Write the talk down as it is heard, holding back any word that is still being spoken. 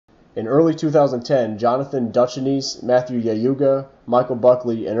In early 2010, Jonathan Duchenese, Matthew Yayuga, Michael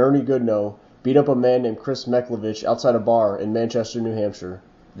Buckley, and Ernie Goodnow beat up a man named Chris Meklovich outside a bar in Manchester, New Hampshire.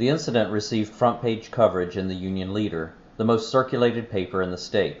 The incident received front-page coverage in the Union Leader, the most circulated paper in the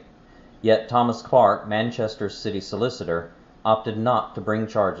state. Yet Thomas Clark, Manchester's city solicitor, opted not to bring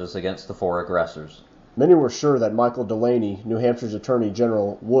charges against the four aggressors. Many were sure that Michael Delaney, New Hampshire's Attorney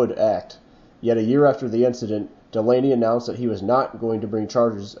General, would act. Yet a year after the incident, Delaney announced that he was not going to bring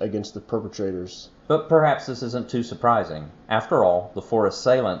charges against the perpetrators. But perhaps this isn't too surprising. After all, the four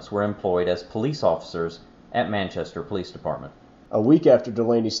assailants were employed as police officers at Manchester Police Department. A week after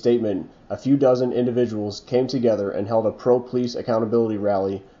Delaney's statement, a few dozen individuals came together and held a pro-police accountability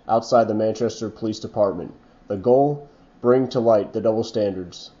rally outside the Manchester Police Department. The goal? Bring to light the double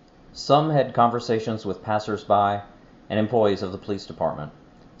standards. Some had conversations with passers-by and employees of the police department.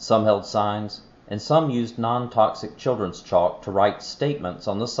 Some held signs, and some used non-toxic children's chalk to write statements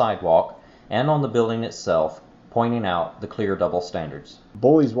on the sidewalk and on the building itself, pointing out the clear double standards.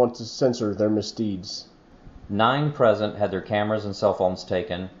 Bullies want to censor their misdeeds. 9 present had their cameras and cell phones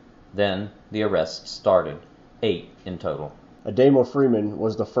taken. Then the arrests started. 8 in total. Ademo Freeman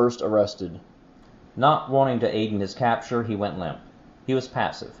was the first arrested. Not wanting to aid in his capture, he went limp. He was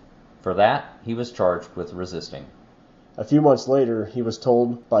passive. For that, he was charged with resisting. A few months later, he was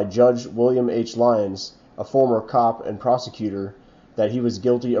told by Judge William H. Lyons, a former cop and prosecutor, that he was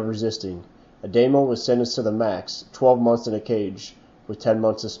guilty of resisting. Ademo was sentenced to the max, 12 months in a cage, with 10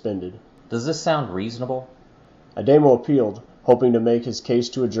 months suspended. Does this sound reasonable? Ademo appealed, hoping to make his case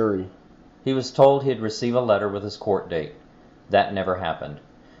to a jury. He was told he'd receive a letter with his court date. That never happened.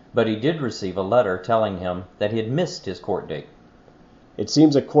 But he did receive a letter telling him that he had missed his court date. It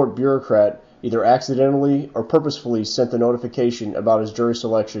seems a court bureaucrat either accidentally or purposefully sent the notification about his jury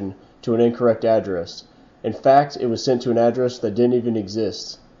selection to an incorrect address. In fact, it was sent to an address that didn't even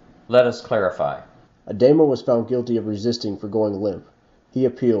exist. Let us clarify. Ademo was found guilty of resisting for going limp. He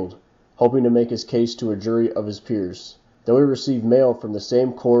appealed, hoping to make his case to a jury of his peers. Though he received mail from the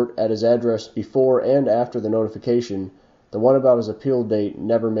same court at his address before and after the notification, the one about his appeal date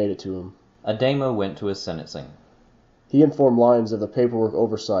never made it to him. Ademo went to his sentencing. He informed Lyons of the paperwork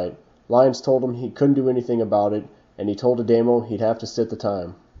oversight. Lyons told him he couldn't do anything about it, and he told Ademo he'd have to sit the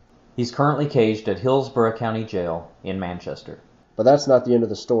time. He's currently caged at Hillsborough County Jail in Manchester. But that's not the end of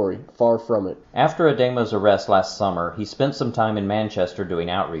the story. Far from it. After Ademo's arrest last summer, he spent some time in Manchester doing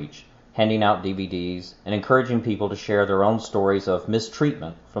outreach, handing out DVDs, and encouraging people to share their own stories of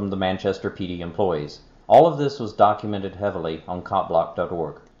mistreatment from the Manchester PD employees. All of this was documented heavily on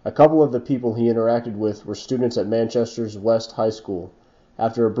copblock.org. A couple of the people he interacted with were students at Manchester's West High School.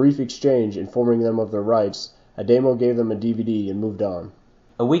 After a brief exchange informing them of their rights, Ademo gave them a DVD and moved on.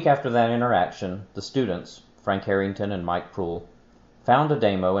 A week after that interaction, the students, Frank Harrington and Mike Proul, found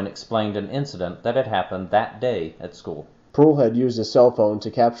Ademo and explained an incident that had happened that day at school. Proul had used his cell phone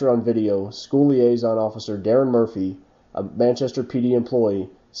to capture on video school liaison officer Darren Murphy, a Manchester PD employee,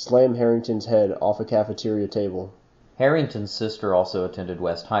 slam Harrington's head off a cafeteria table. Harrington's sister also attended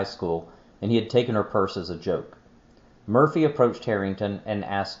West High School, and he had taken her purse as a joke. Murphy approached Harrington and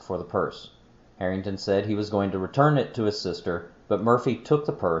asked for the purse. Harrington said he was going to return it to his sister, but Murphy took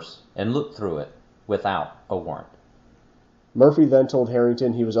the purse and looked through it without a warrant. Murphy then told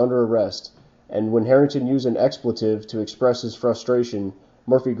Harrington he was under arrest, and when Harrington used an expletive to express his frustration,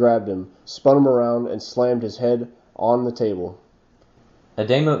 Murphy grabbed him, spun him around, and slammed his head on the table.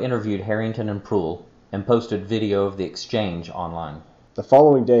 Ademo interviewed Harrington and Proul and posted video of the exchange online. The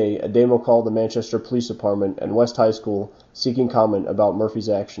following day, Ademo called the Manchester Police Department and West High School seeking comment about Murphy's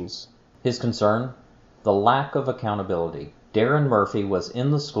actions. His concern? The lack of accountability. Darren Murphy was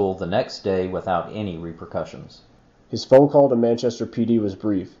in the school the next day without any repercussions. His phone call to Manchester PD was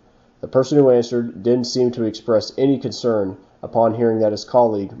brief. The person who answered didn't seem to express any concern upon hearing that his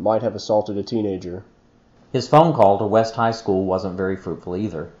colleague might have assaulted a teenager. His phone call to West High School wasn't very fruitful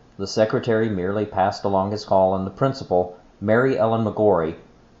either. The secretary merely passed along his call, and the principal, Mary Ellen McGorry,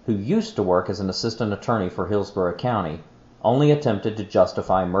 who used to work as an assistant attorney for Hillsborough County, only attempted to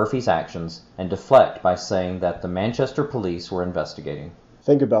justify Murphy's actions and deflect by saying that the Manchester police were investigating.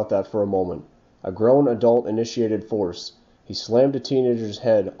 Think about that for a moment. A grown adult-initiated force. He slammed a teenager's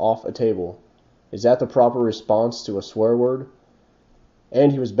head off a table. Is that the proper response to a swear word?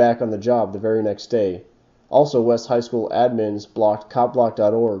 And he was back on the job the very next day. Also, West High School admins blocked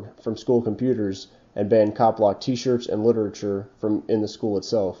copblock.org from school computers and banned copblock t-shirts and literature from in the school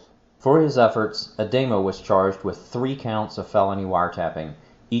itself. For his efforts, Ademo was charged with 3 counts of felony wiretapping,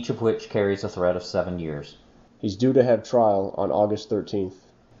 each of which carries a threat of 7 years. He's due to have trial on August 13th.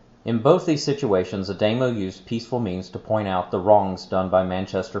 In both these situations, Ademo used peaceful means to point out the wrongs done by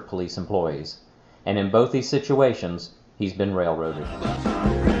Manchester police employees. And in both these situations, he's been railroaded.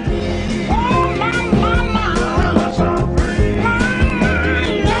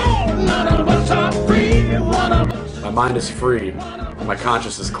 My mind is free, my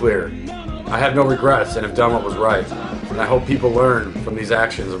conscience is clear. I have no regrets and have done what was right, and I hope people learn from these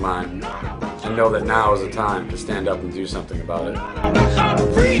actions of mine and know that now is the time to stand up and do something about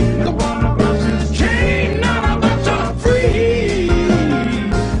it.